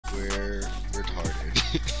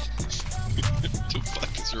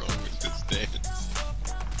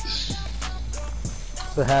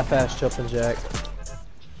The half-ass jumping jack.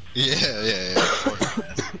 Yeah.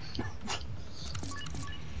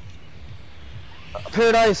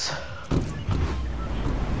 Paradise.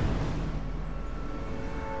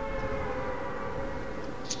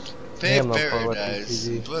 Pay Damn, I'm far away from Paradise.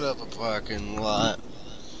 TV. Put up a parking lot.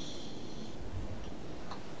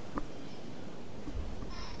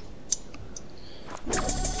 Oh my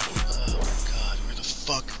god, where the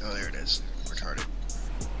fuck? Oh, there it is. Retarded.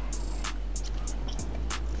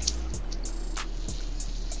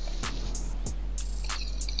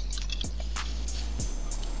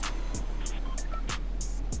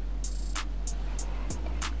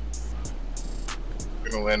 We're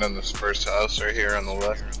gonna land on this first house right here on the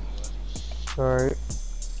left. Alright.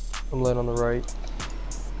 I'm laying on the right.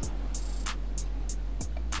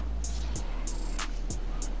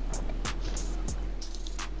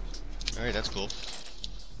 Alright, that's cool.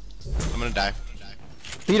 I'm gonna die.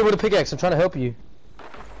 Beat him with a pickaxe, I'm trying to help you.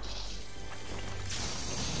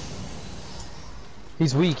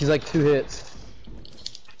 He's weak, he's like 2 hits.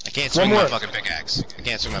 I can't swing my fucking pickaxe. I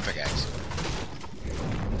can't swing my pickaxe.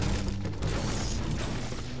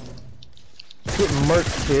 Get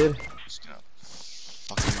murked, kid. I'm just gonna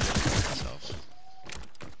fucking look at myself.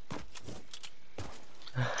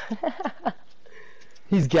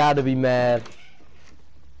 He's gotta be mad.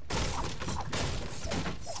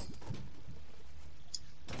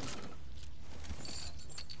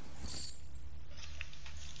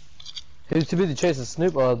 He was too busy chasing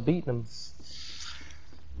Snoop while I was beating him.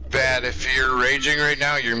 Bad, if you're raging right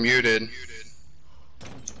now, you're muted.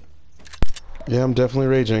 Yeah, I'm definitely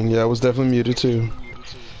raging. Yeah, I was definitely muted too.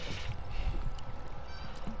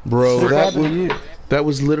 Bro, that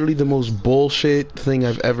was literally the most bullshit thing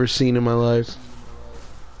I've ever seen in my life.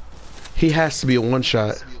 He has to be a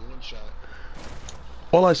one-shot.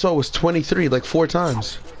 All I saw was 23, like 4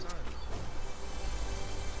 times.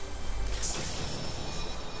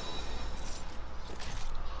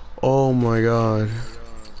 Oh my god.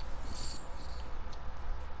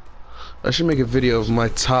 I should make a video of my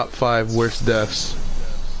top 5 worst deaths.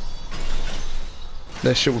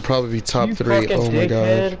 That shit would probably be top 3. Oh my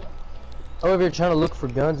god. I'm over here trying to look for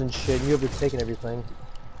guns and shit, and you over here taking everything.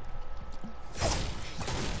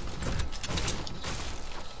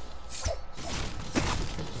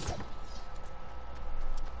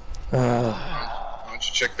 Why don't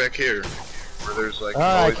you check back here? Where there's like.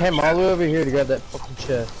 I came all the way over here to grab that fucking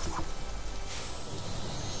chest.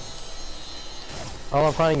 All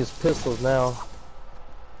I'm finding is pistols now.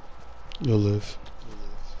 You'll live.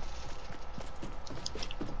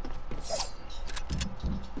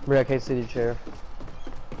 I can't see the chair.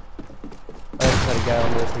 I just had a guy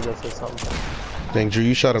on this and just said something. Dang, Drew,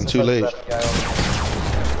 you shot him too late.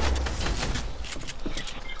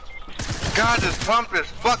 God, this pump is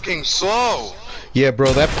fucking slow! Yeah,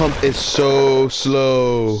 bro, that pump is so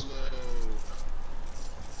slow.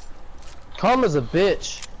 Karma's a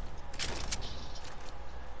bitch.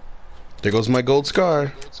 There goes my gold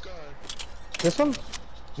scar. This one?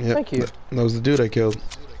 Yep, Thank you. That was the dude I killed.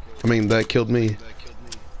 I mean, that killed me.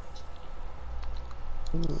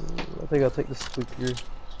 I think I'll take the squeaker.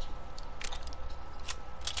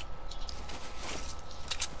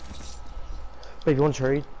 Wait, you want to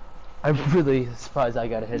trade? I'm really surprised I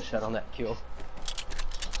got a headshot on that kill.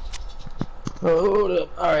 Hold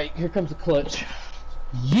up. Alright, here comes the clutch.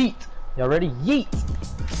 Yeet! Y'all ready? Yeet!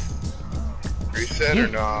 Reset or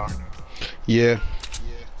nah? Yeah.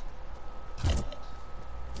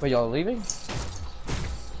 Wait, y'all leaving?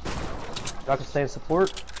 Y'all can stay in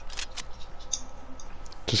support?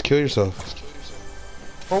 Just kill yourself.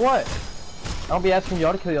 For what? I'll be asking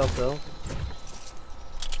y'all to kill yourselves.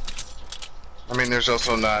 I mean, there's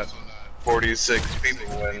also not 46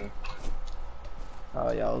 people in.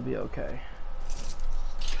 Oh, y'all will be okay.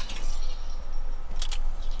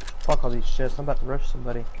 Fuck all these shits, I'm about to rush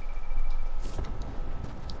somebody.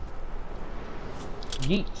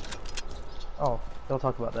 Yeet. Oh, don't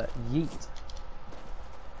talk about that. Yeet.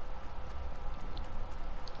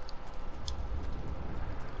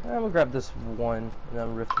 I'm gonna grab this one and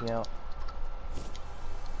I'm rifting out.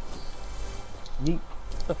 Yeet.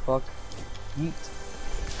 What the fuck? Yeet.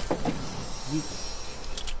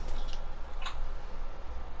 Yeet.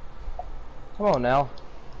 Come on now.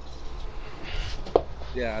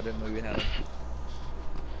 Yeah, I didn't know you had them.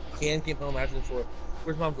 Ken came home asking for,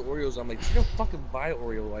 where's mom's Oreos? I'm like, she don't fucking buy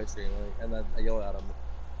Oreo ice cream. Like, and then I yell at him.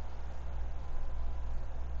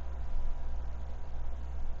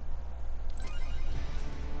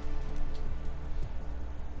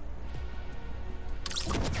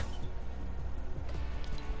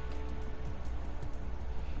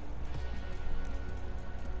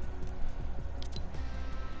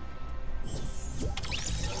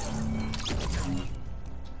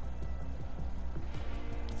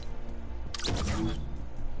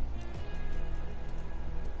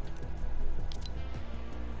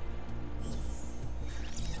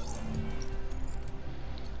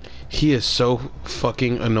 He is so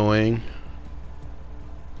fucking annoying.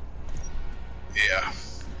 Yeah.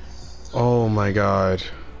 Oh my god.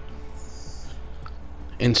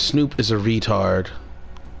 And Snoop is a retard.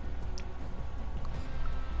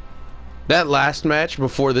 That last match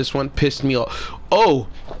before this one pissed me off. Oh,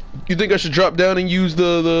 you think I should drop down and use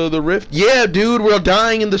the rift? Yeah, dude, we're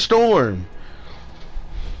dying in the storm.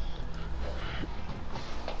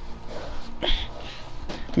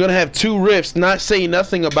 I'm gonna have 2 rifts, not say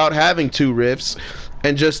nothing about having 2 rifts,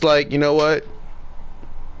 and just like, you know what?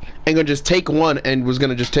 I'm gonna just take one and was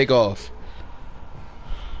gonna just take off.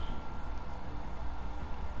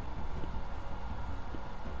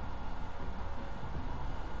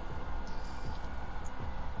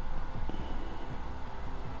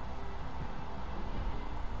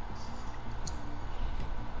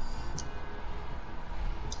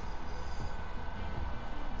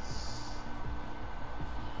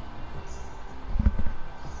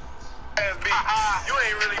 You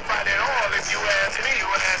ain't really fight at all if you ask me. You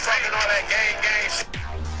ass talking all that gang shit.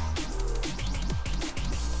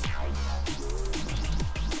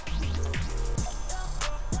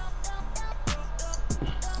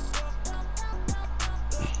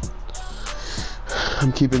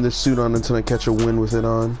 I'm keeping this suit on until I catch a win with it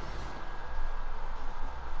on.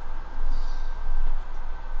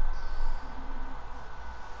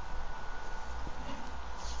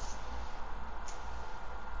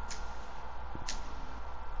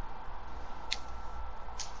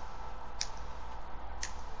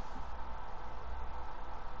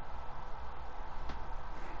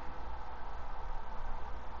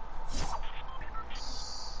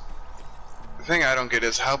 The thing I don't get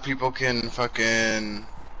is how people can fucking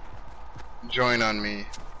join on me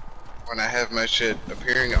when I have my shit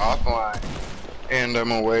appearing offline and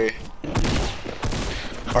I'm away.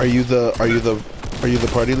 Are you the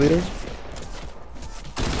party leader?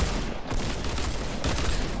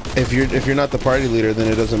 If you're not the party leader, then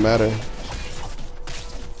it doesn't matter.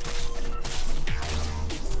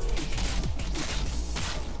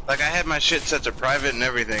 Like I had my shit set to private and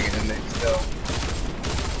everything, and they still.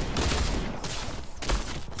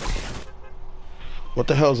 What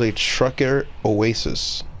the hell is a trucker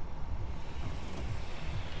oasis?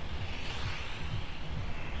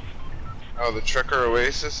 Oh, the trucker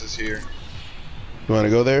oasis is here. You want to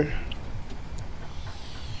go there?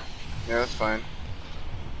 Yeah, that's fine.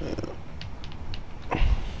 And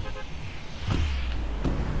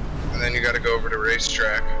then you gotta go over to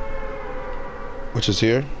racetrack. Which is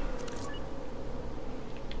here?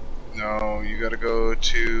 No, you gotta go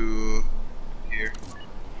to here.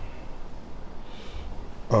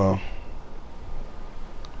 Oh.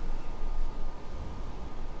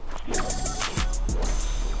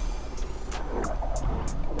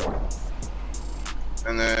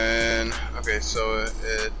 And then, okay, so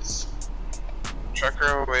it's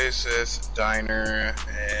Trucker Oasis, Diner,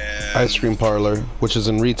 and... Ice cream parlor, which is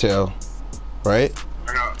in retail, right?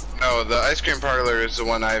 No, the ice cream parlor is the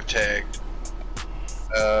one I've tagged.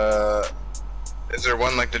 Is there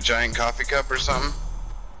one like the giant coffee cup or something?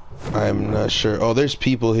 I'm not sure. Oh, there's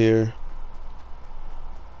people here.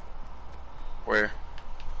 Where?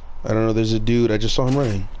 I don't know, there's a dude. I just saw him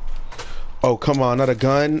running. Oh, come on, not a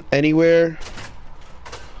gun anywhere?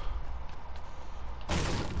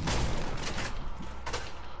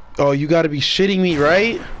 Oh, you gotta be shitting me,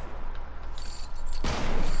 right?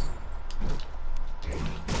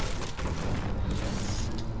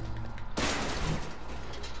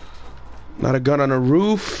 Not a gun on a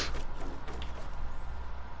roof?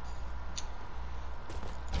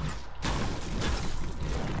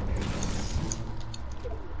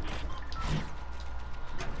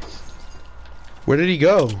 Where did he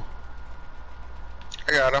go?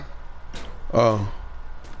 I got him. Oh.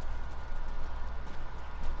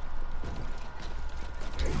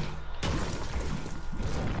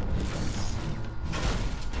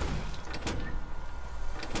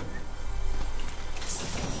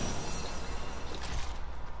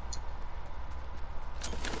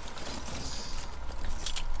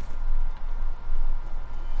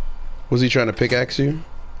 Was he trying to pickaxe you?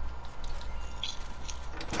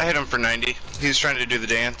 I hit him for 90. He's trying to do the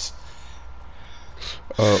dance.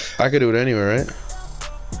 Oh, I could do it anywhere, right?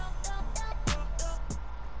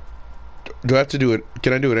 Do I have to do it?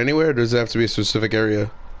 Can I do it anywhere, or does it have to be a specific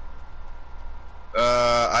area?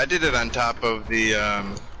 I did it on top of the,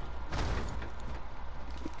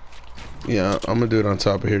 Yeah, I'm gonna do it on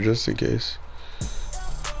top of here just in case.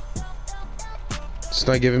 It's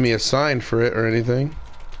not giving me a sign for it or anything.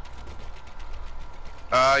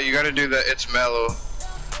 You gotta do the It's Mellow.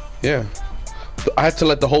 Yeah. I have to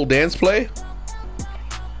let the whole dance play?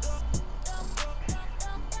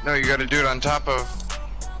 No, you gotta do it on top of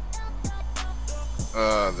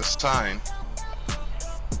the sign.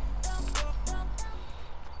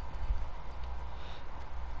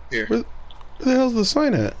 Here. Where the hell's the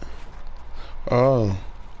sign at? Oh.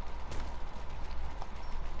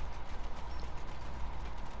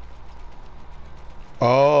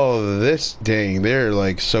 Oh, this dang, they're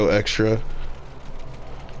like so extra.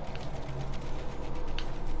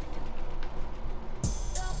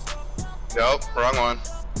 Nope, wrong one.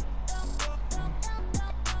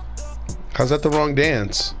 How's that the wrong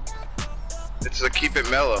dance? It's the keep it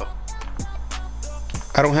mellow.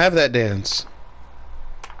 I don't have that dance.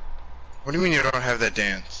 What do you mean you don't have that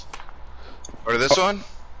dance? Or this one?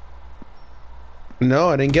 No,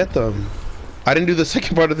 I didn't get them. I didn't do the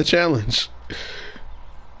second part of the challenge.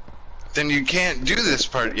 Then you can't do this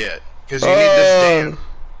part yet. Because you need this dance.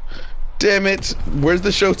 Damn it. Where's the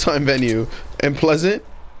Showtime venue? In Pleasant?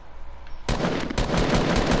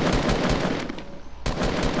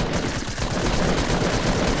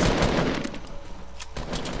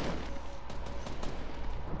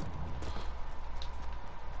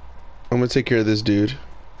 I'm gonna take care of this dude.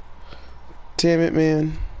 Damn it,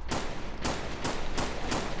 man.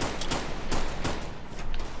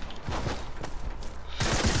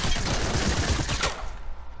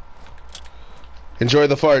 Enjoy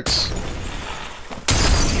the farts.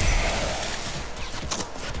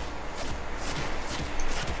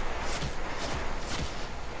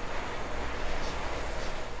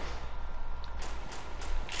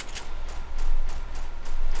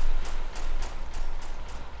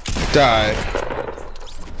 Die.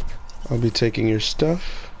 I'll be taking your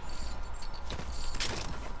stuff.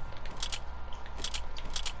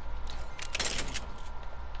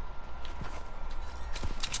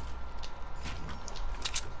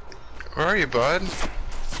 Where are you, bud?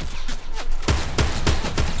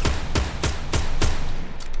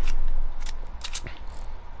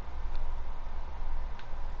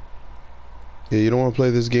 Yeah, you don't want to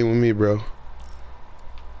play this game with me, bro.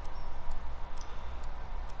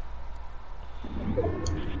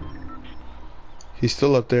 He's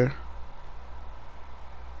still up there.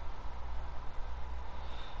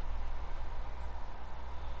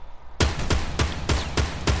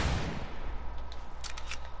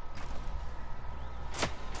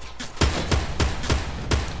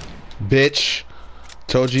 Bitch.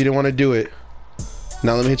 Told you you didn't want to do it.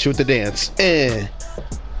 Now let me hit you with the dance.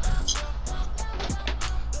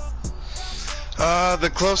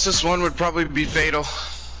 The closest one would probably be fatal.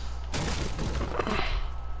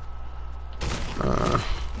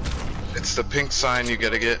 It's the pink sign you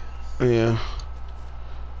gotta get. Yeah.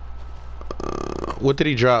 What did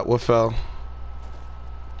he drop? What fell?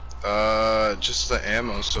 Just the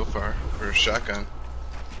ammo so far for a shotgun.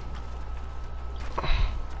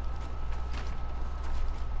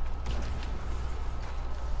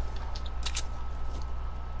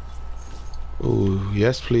 Ooh,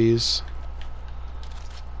 yes, please.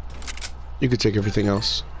 You could take everything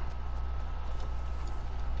else.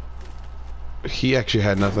 He actually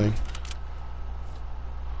had nothing.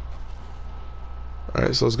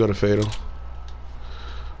 Alright, so let's go to Fatal.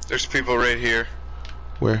 There's people right here.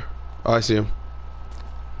 Where? Oh, I see him.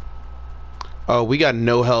 Oh, we got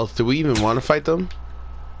no health. Do we even want to fight them?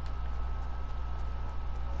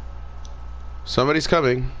 Somebody's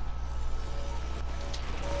coming.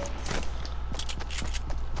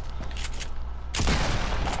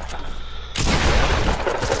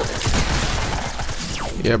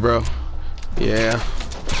 Yeah, bro. Yeah.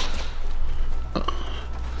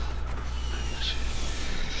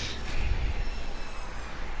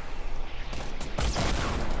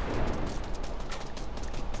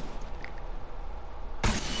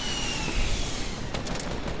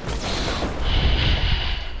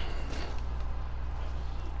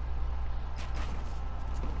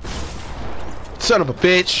 Son of a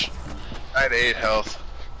bitch. I had 8 health.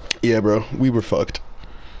 Yeah, bro. We were fucked.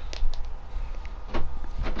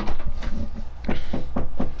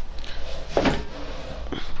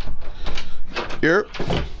 Yep.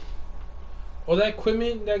 All that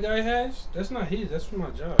equipment that guy has, that's not his. That's for my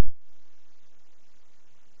job.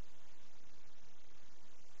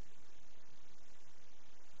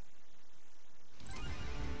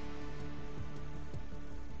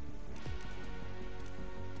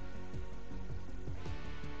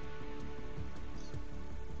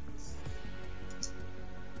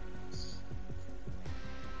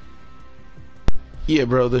 Yeah,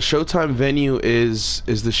 bro. The Showtime venue is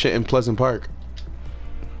the shit in Pleasant Park.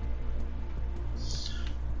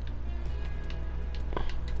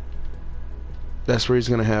 That's where he's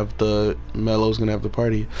gonna have the Mello's gonna have the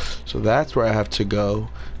party. So that's where I have to go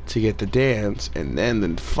to get the dance, and then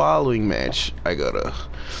the following match I gotta.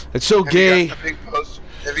 It's so Have gay. You got the pink poster?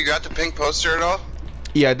 Have you got the pink poster at all?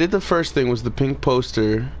 Yeah, I did the first thing was the pink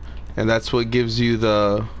poster, and that's what gives you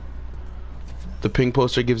the pink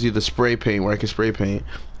poster gives you the spray paint where I can spray paint.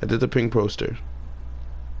 I did the pink poster.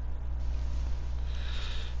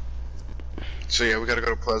 So yeah, we gotta go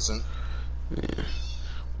to Pleasant. Yeah.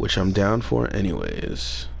 Which I'm down for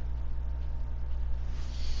anyways.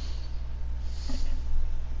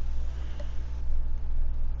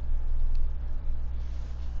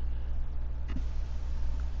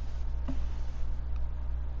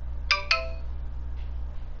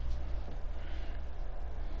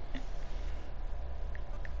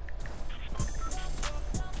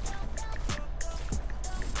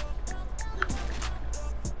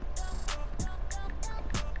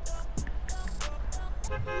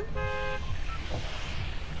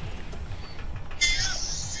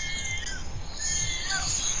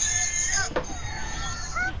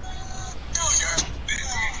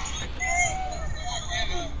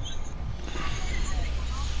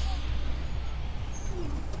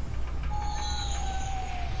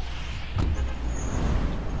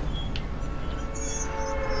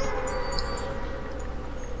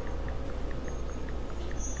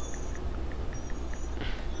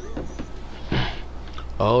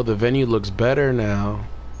 Oh, the venue looks better now.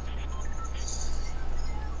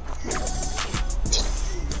 It's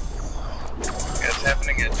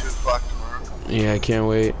happening at 2 o'clock tomorrow. Yeah, I can't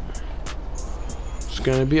wait. It's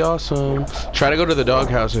gonna be awesome. Try to go to the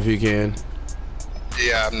doghouse if you can.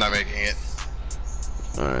 Yeah, I'm not making it.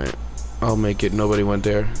 Alright. I'll make it. Nobody went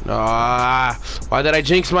there. Ah! Why did I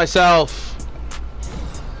jinx myself?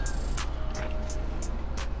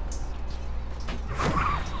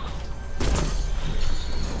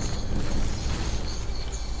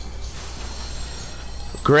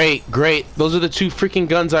 Great, great. Those are the 2 freaking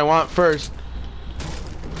guns I want first.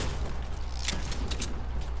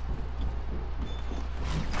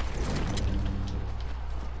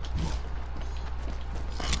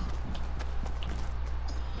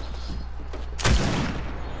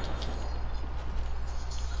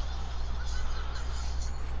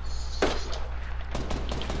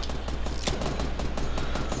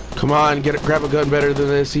 Come on, grab a gun better than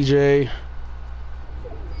this, CJ.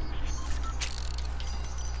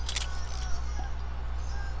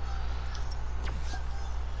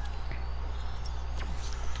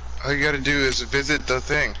 All you gotta do is visit the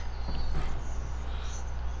thing.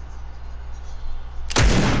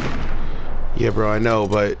 Yeah, bro, I know,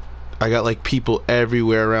 but I got like people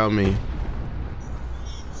everywhere around me.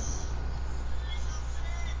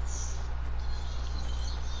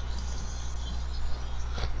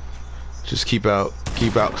 Just keep out.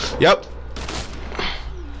 Keep out. Yep.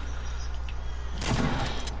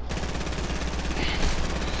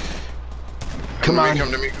 Come on.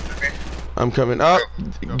 Come to me, come to me. I'm coming. Oh,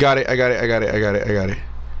 got it. I got it. I got it. I got it. I got it.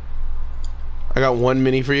 I got 1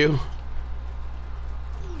 mini for you.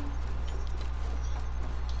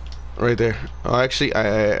 Right there. Oh, actually,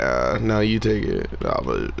 no, you take it. No,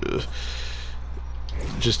 but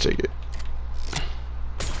just take it.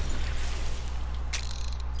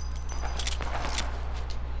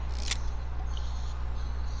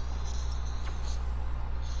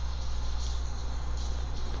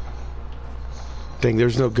 Dang,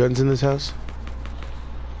 there's no guns in this house?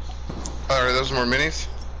 Are those more minis?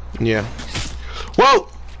 Yeah. Whoa!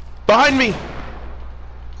 Behind me!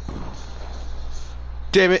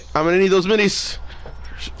 Damn it, I'm gonna need those minis.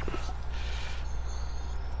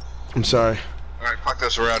 I'm sorry. Alright, fuck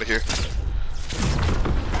this, we're out of here.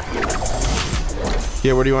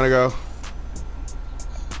 Yeah, where do you want to go?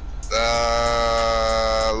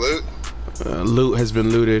 Loot? Loot has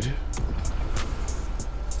been looted.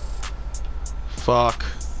 Fuck.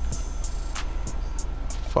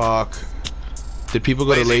 Fuck. Did people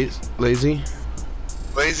go to Lazy?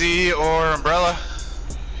 Lazy or Umbrella?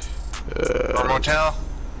 Or Motel?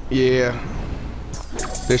 Yeah.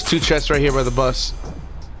 There's 2 chests right here by the bus.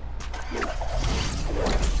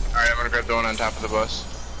 Alright, I'm gonna grab the one on top of the bus.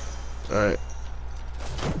 Alright.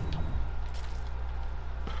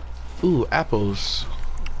 Ooh, apples.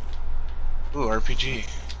 Ooh, RPG.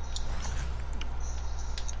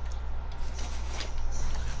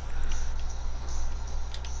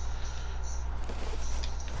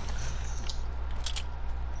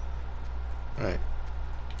 Alright.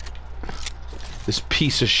 This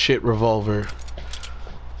piece of shit revolver.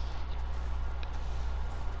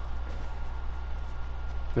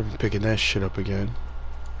 Never picking that shit up again.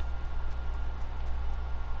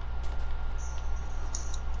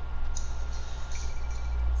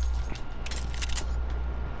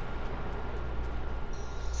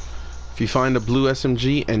 If you find a blue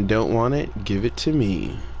SMG and don't want it, give it to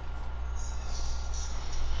me.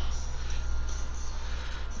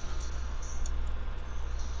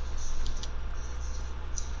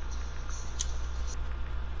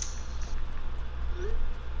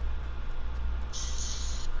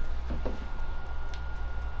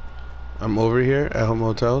 I'm over here at Home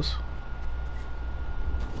Hotels.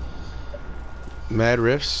 Mad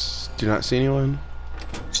Rifts. Do not see anyone.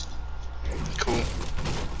 Cool.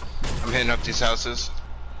 I'm hitting up these houses.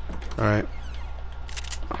 Alright.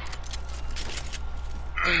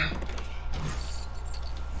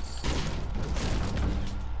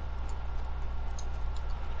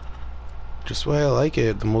 Just why I like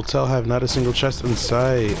it. The motel have not a single chest in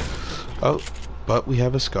sight. Oh, but we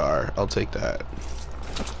have a scar. I'll take that.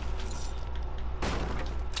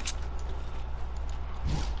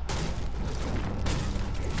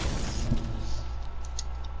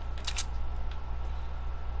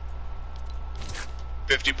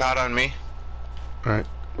 Pot on me. Alright,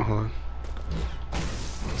 hold on.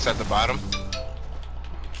 It's at the bottom.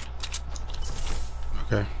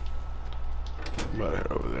 Okay. About to head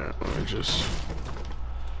over there. Let me just.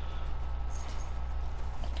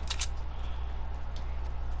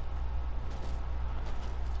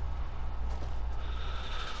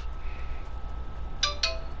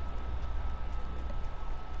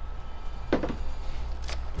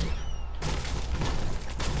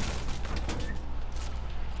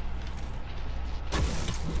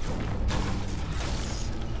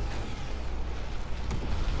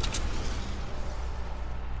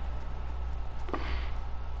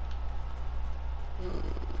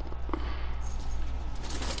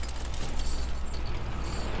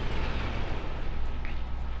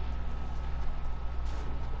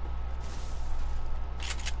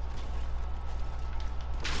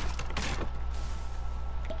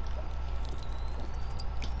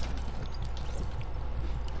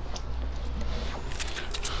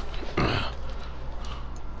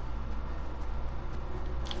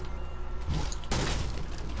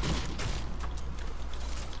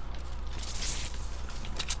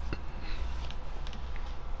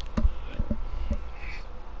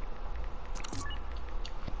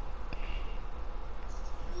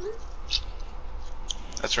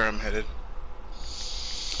 That's where I'm headed.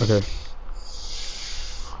 Okay.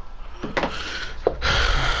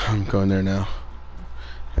 I'm going there now.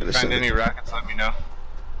 Find any rockets, let me know.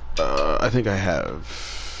 I think I have.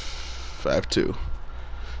 I have 2.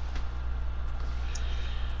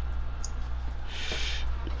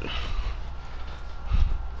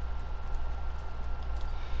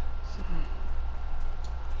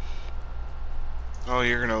 Oh,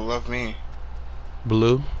 you're gonna love me.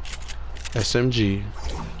 Blue SMG.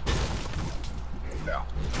 No.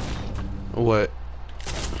 What?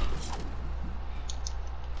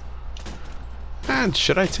 Man,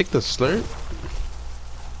 should I take the slurp?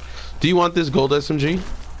 Do you want this gold SMG?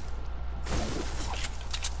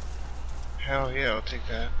 Hell yeah, I'll take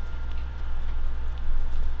that.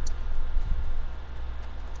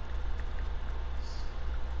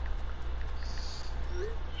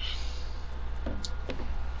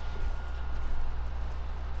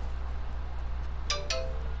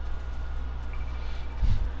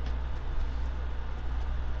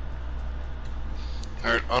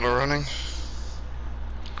 Alright, auto running.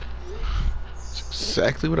 That's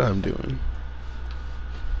exactly what I'm doing.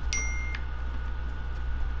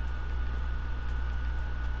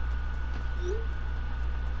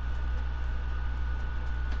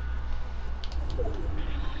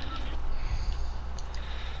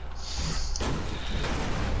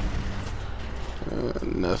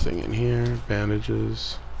 Nothing in here.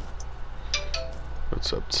 Bandages.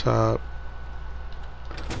 What's up top?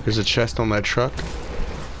 There's a chest on that truck.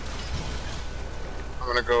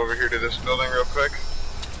 I'm gonna go over here to this building real quick.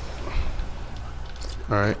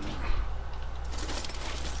 Alright.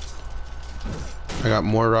 I got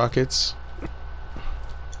more rockets.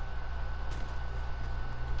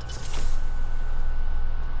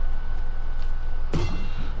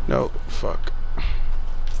 No, fuck.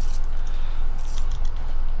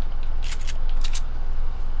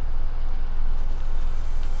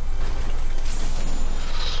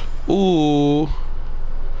 Ooh.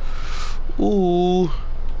 Ooh.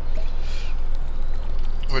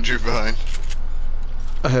 What'd you find?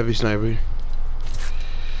 A heavy sniper.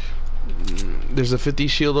 There's a 50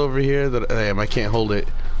 shield over here that damn, I can't hold it.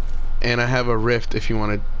 And I have a rift if you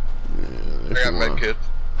want to. I got med kit.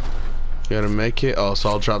 You got a med kit? Oh, so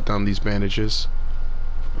I'll drop down these bandages.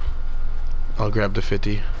 I'll grab the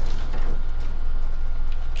 50.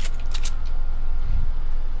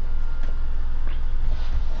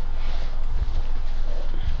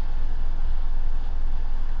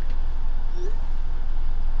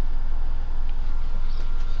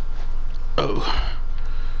 Oh.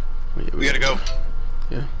 Yeah, We gotta go.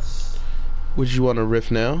 Yeah. Would you want to riff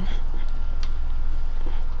now?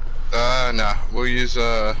 Nah. We'll use,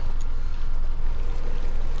 damn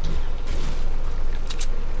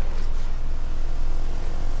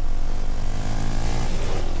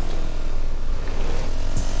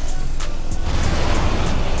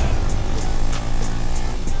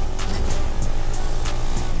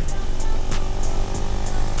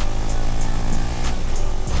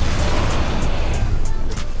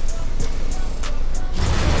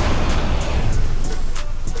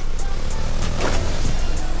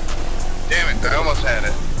it, I almost had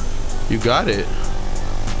it. You got it.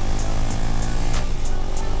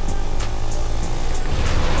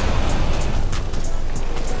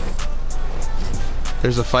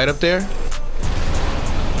 There's a fight up there.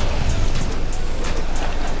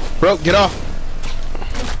 Bro, get off.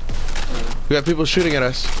 We got people shooting at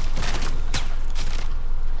us.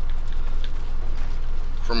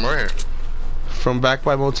 From where? From back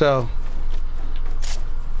by motel.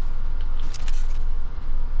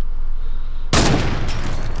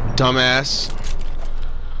 Dumbass.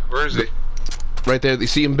 Where is he? Right there. You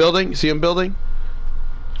see him building? You see him building?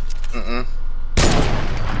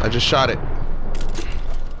 I just shot it.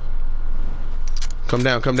 Come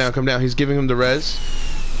down, come down, come down. He's giving him the res.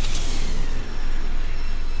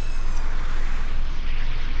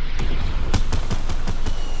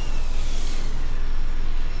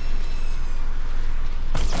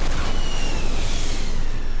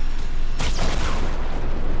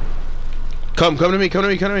 Come to me, come to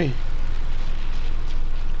me, come to me.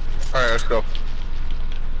 Alright, let's go.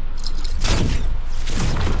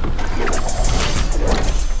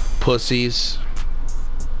 Pussies.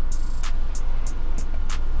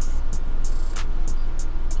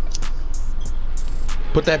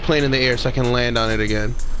 Put that plane in the air so I can land on it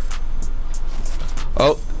again.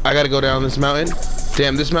 Oh, I gotta go down this mountain.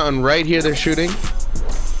 Damn, this mountain right here they're shooting.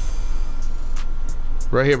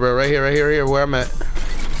 Right here, bro. Right here, right here, right here, where I'm at.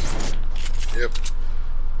 Yep.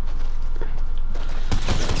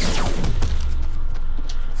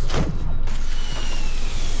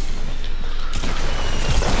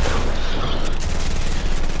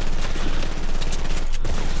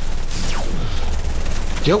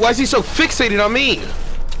 Yo, why is he so fixated on me?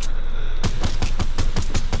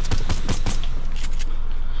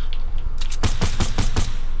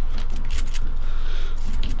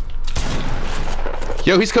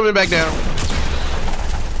 Yo, he's coming back down.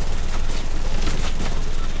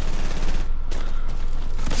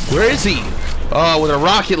 Where is he? Oh, with a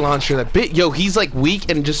rocket launcher. That bit. Yo, he's like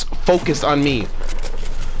weak and just focused on me.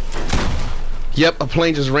 Yep, a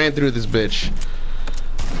plane just ran through this bitch.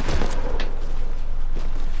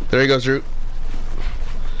 There he goes, Drew.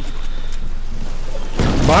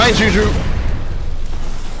 Behind you, Drew.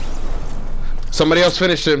 Somebody else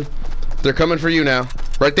finished him. They're coming for you now.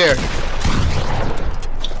 Right there.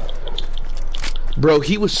 Bro,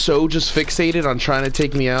 he was so just fixated on trying to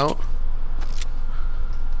take me out.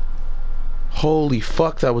 Holy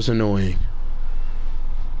fuck, that was annoying.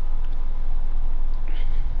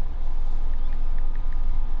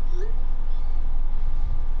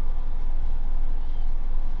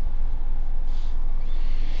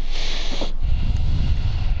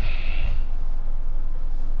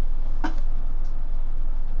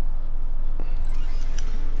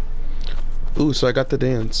 Ooh, so I got the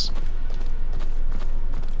dance.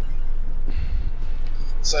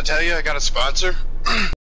 So I tell you, I got a sponsor.